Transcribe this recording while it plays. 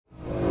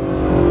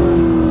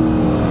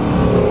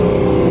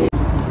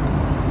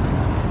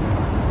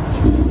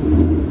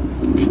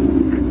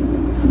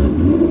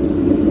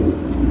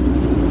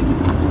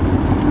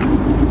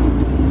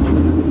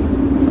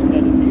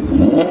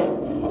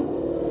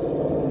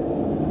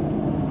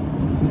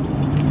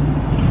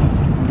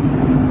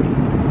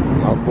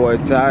boy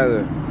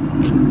Tyler.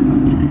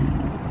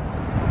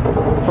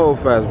 Whole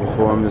fast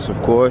performance,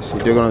 of course. You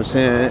dig what I'm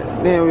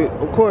saying? Then we,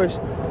 of course,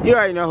 you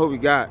already know who we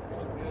got.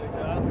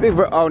 Big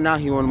oh, now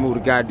he want to move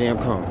the goddamn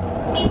cone.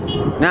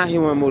 Now he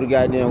want to move the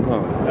goddamn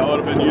cone. That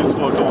would have been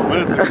useful a couple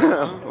minutes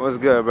ago. What's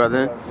good,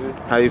 brother?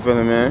 How you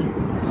feeling, man?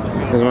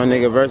 This is my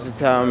nigga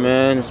Versatile,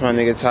 man. This is my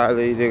nigga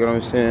Tyler. You dig what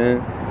I'm saying?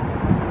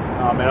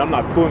 Nah, man, I'm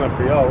not cool enough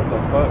for y'all. What the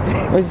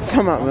fuck? What you talking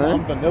about, man?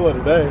 I'm vanilla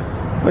today.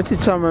 What you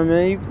talking about,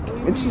 man?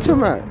 What you talking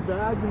about?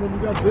 Bag and then you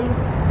got this.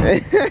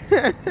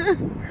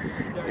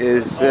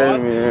 Yes, sir,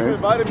 man. You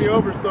invited me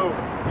over so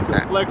you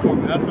can flex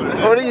on me. That's what it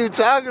is. What are you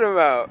talking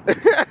about?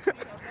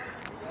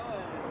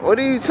 What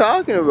are you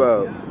talking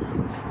about?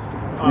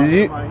 Did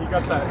you? He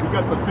got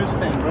the fish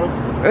tank, bro.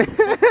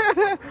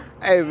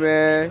 Hey,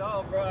 man.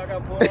 No, bro, I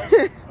got boys.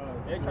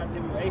 They're trying to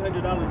give me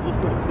 $800 just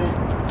for the tent.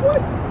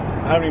 What? I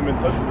haven't even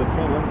touched the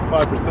tent.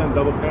 I'm 5%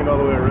 double paint all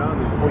the way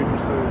around and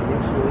 40%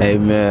 windshield. Hey,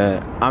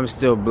 man. I'm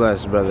still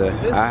blessed, brother.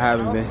 I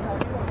haven't been.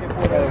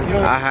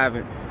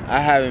 I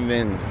haven't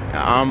been.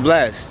 I'm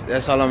blessed.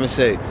 That's all I'm gonna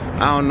say.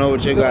 I don't know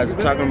what you guys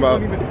are talking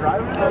about. He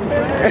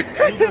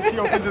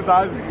opens his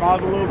eyes and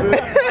smiles a little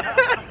bit.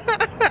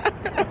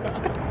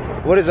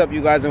 What is up,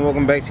 you guys, and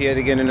welcome back to yet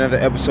again another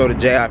episode of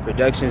J.I.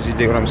 Productions. You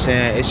dig what I'm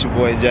saying? It's your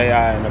boy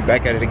J.I. and I'm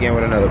back at it again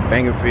with another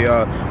banger for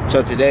y'all.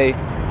 So today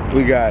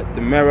we got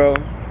the Camaro,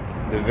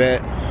 the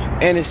Vette,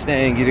 and this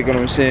thing. You dig what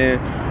I'm saying?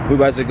 We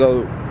about to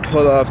go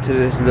pull off to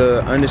this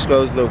little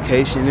undisclosed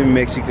location in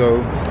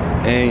Mexico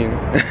and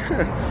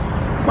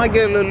might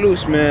get a little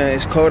loose, man.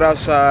 It's cold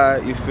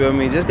outside, you feel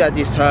me? Just got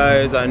these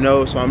tires, I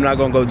know, so I'm not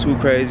gonna go too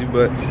crazy,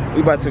 but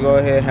we about to go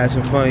ahead, have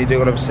some fun, you dig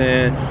what I'm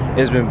saying?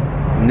 It's been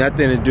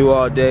nothing to do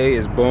all day,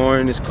 it's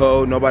boring, it's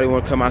cold, nobody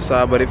wanna come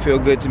outside, but it feel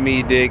good to me,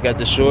 you dig? Got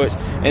the shorts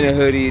and the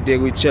hoodie, you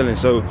dig? We chilling,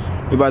 so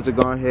we about to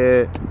go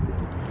ahead,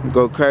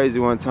 go crazy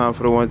one time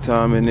for the one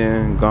time, and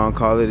then go and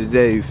call it a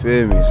day, you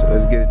feel me? So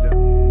let's get it done.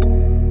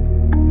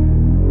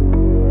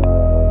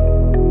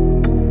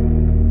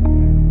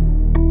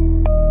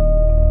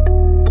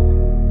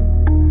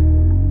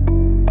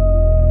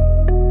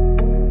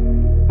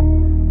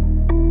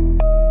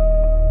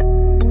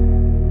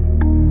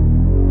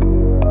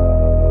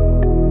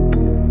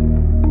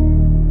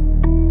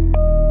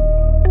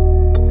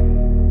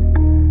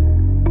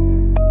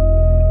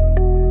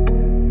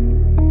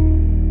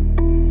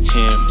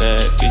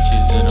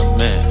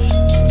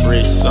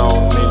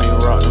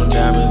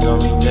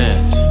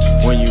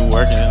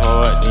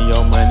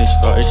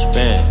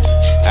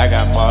 I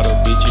got model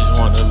bitches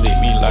wanna lick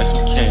me like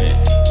some candy,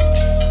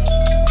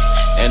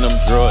 and them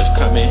drugs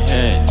come in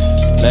handy.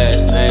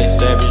 Last name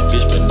Savage,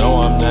 bitch, but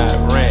no, I'm not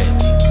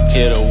Randy.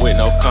 Hit her with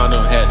no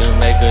condom, had to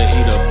make her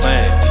eat a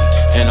plant.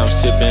 And I'm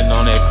sipping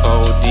on that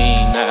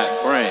codeine, not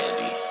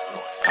brandy.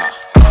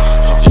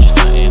 I'm just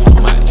stunting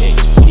on my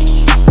ex bitch.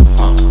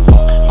 I'm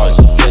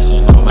just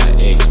flexing on my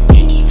ex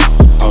bitch.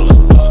 Hold up,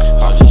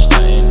 I'm just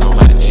stunting on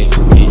my ex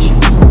bitch.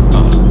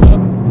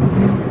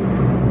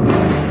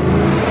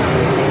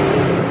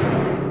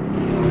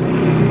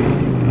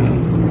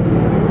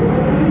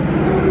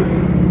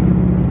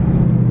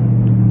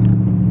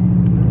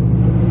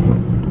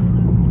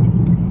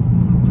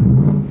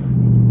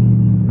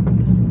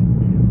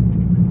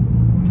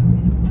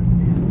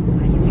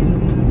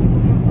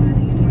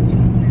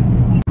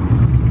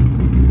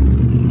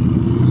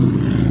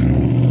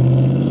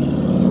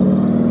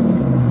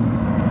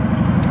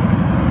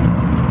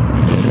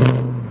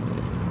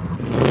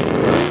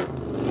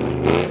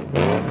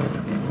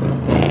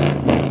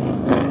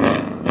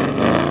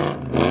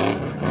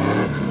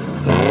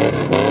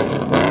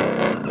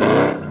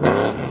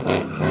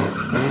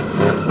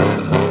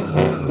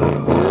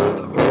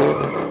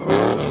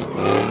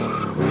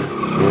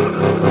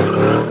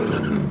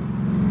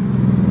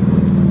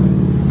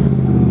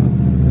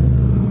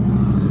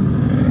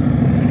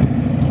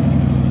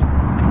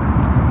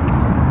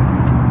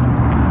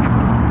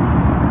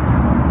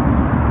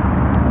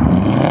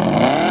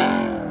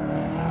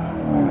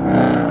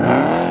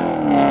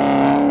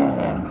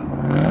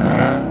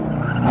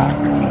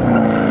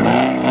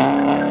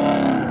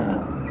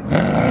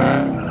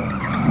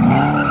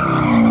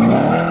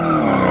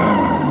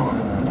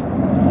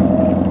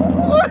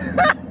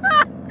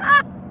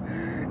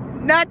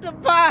 Not the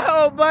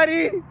pothole,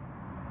 buddy.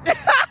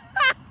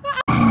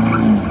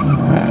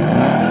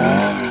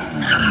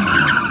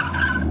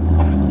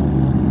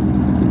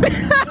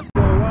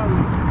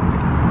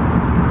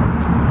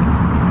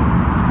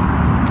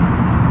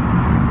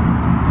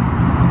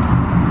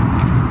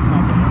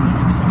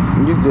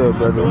 You good,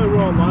 brother? I feel like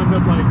we're all lined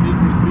up like Need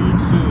for Speed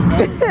shit.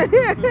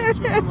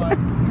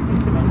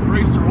 Like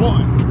Racer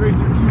 1,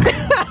 Racer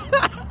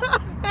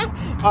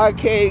 2.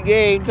 Arcade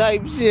game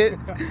type shit.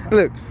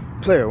 Look,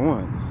 player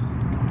 1.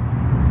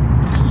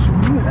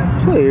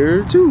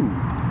 Player 2.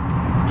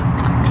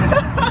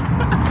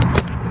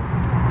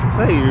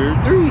 Player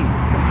 3.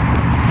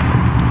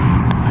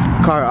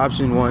 Car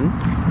option 1.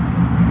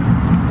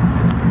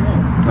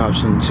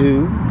 Option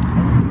 2.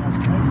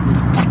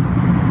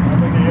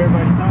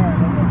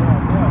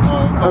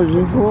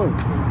 Option 4.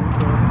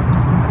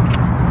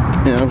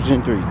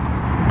 100% 3.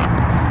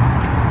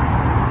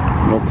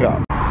 No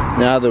cap.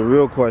 Now the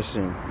real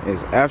question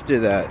is, after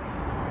that,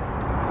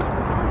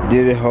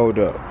 did it hold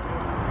up?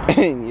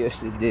 And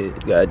yes it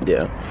did,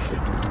 goddamn.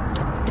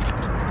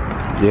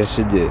 Yes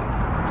it did.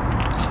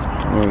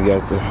 And we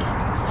got the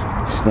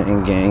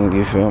Sting gang,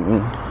 you feel me?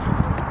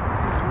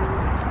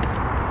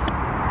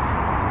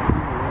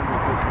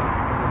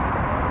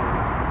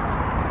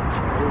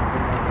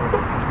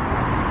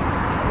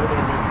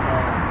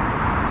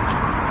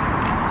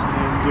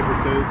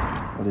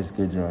 But it's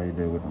good job you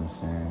did what I'm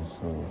saying.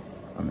 So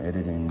I'm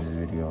editing this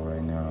video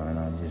right now, and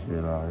I just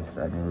realized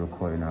I didn't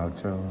record an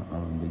outro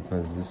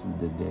because this is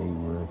the day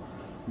where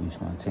we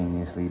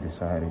spontaneously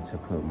decided to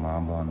put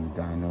Mamba on the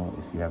dyno.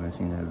 If you haven't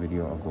seen that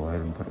video, I'll go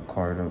ahead and put a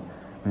card up.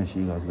 Make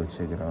sure you guys go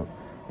check it out.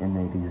 It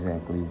made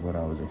exactly what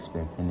I was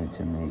expecting it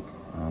to make,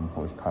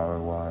 horsepower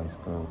wise.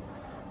 Go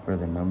for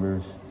the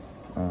numbers.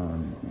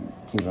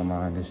 Keep in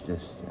mind it's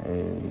just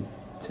a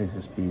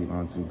Texas speed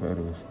on 2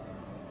 pedals,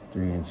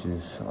 3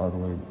 inches all the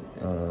way,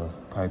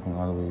 piping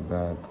all the way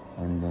back,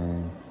 and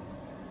then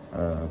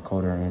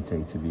cold air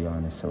intake, to be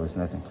honest. So it's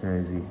nothing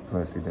crazy.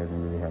 Plus it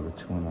doesn't really have a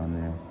tune on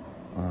there.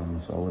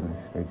 So I wasn't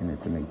expecting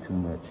it to make too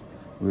much.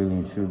 Really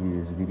and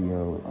truly, this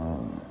video,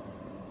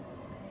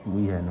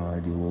 we had no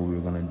idea what we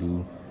were gonna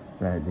do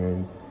that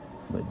day,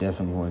 but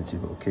definitely wanted to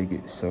go kick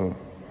it. So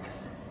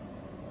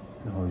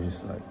I was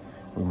just like,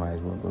 we might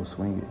as well go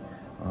swing it.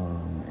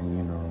 And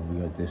you know,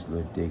 we got this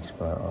little dig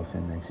spot off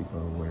in Mexico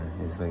where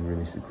it's like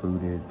really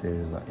secluded.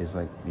 There's like, it's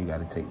like you got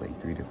to take like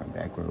 3 different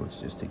back roads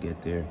just to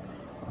get there.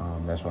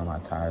 That's why my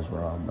tires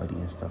were all muddy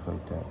and stuff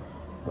like that.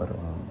 But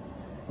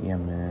yeah,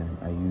 man,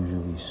 I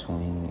usually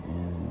swing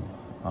in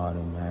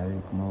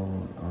automatic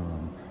mode.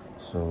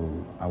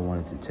 So I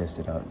wanted to test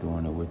it out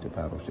doing it with the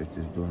paddle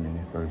shifters, doing it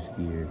in first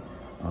gear.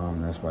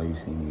 That's why you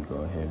see me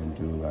go ahead and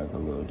do like a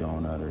little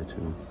donut or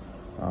 2.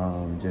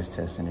 Just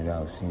testing it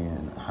out,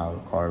 seeing how the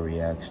car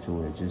reacts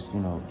to it. Just, you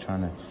know,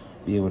 trying to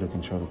be able to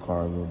control the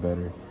car a little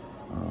better,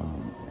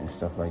 and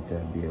stuff like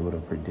that. Be able to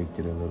predict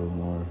it a little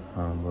more.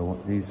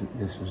 But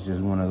this was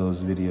just one of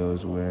those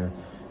videos where,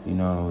 you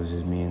know, it was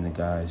just me and the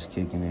guys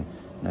kicking it.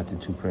 Nothing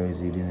too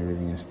crazy. Didn't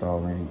really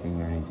install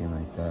anything or anything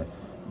like that.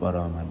 But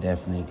I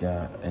definitely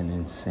got an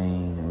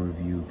insane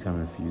review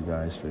coming for you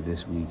guys for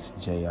this week's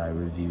JI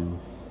review.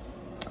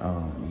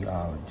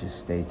 Y'all just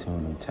stay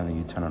tuned. I'm telling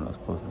you, turn on those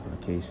post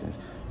notifications.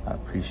 I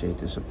appreciate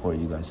the support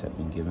you guys have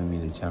been giving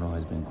me. The channel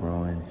has been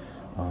growing.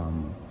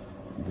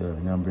 The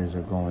numbers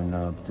are going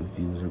up, the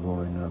views are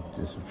going up,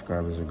 the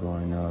subscribers are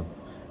going up.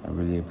 I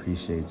really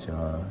appreciate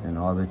y'all, and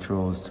all the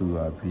trolls too.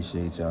 I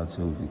appreciate y'all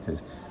too,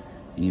 because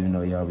even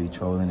though y'all be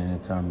trolling in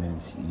the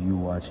comments, you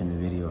watching the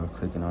video or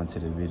clicking onto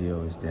the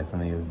video is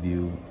definitely a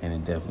view, and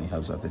it definitely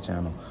helps out the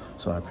channel.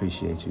 So I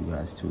appreciate you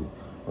guys too.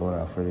 But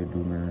without further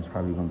ado, man, it's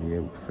probably gonna be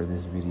it for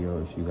this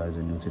video. If you guys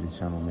are new to the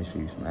channel, make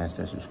sure you smash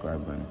that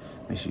subscribe button.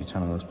 Make sure you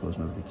turn on those post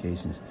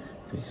notifications,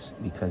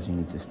 because you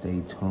need to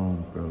stay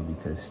tuned, bro,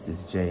 because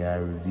this JI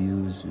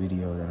reviews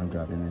video that I'm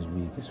dropping this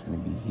week is gonna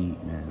be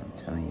heat, man, I'm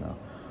telling y'all.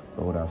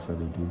 But without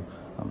further ado,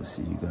 I'm gonna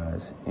see you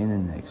guys in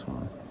the next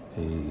one.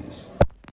 Peace.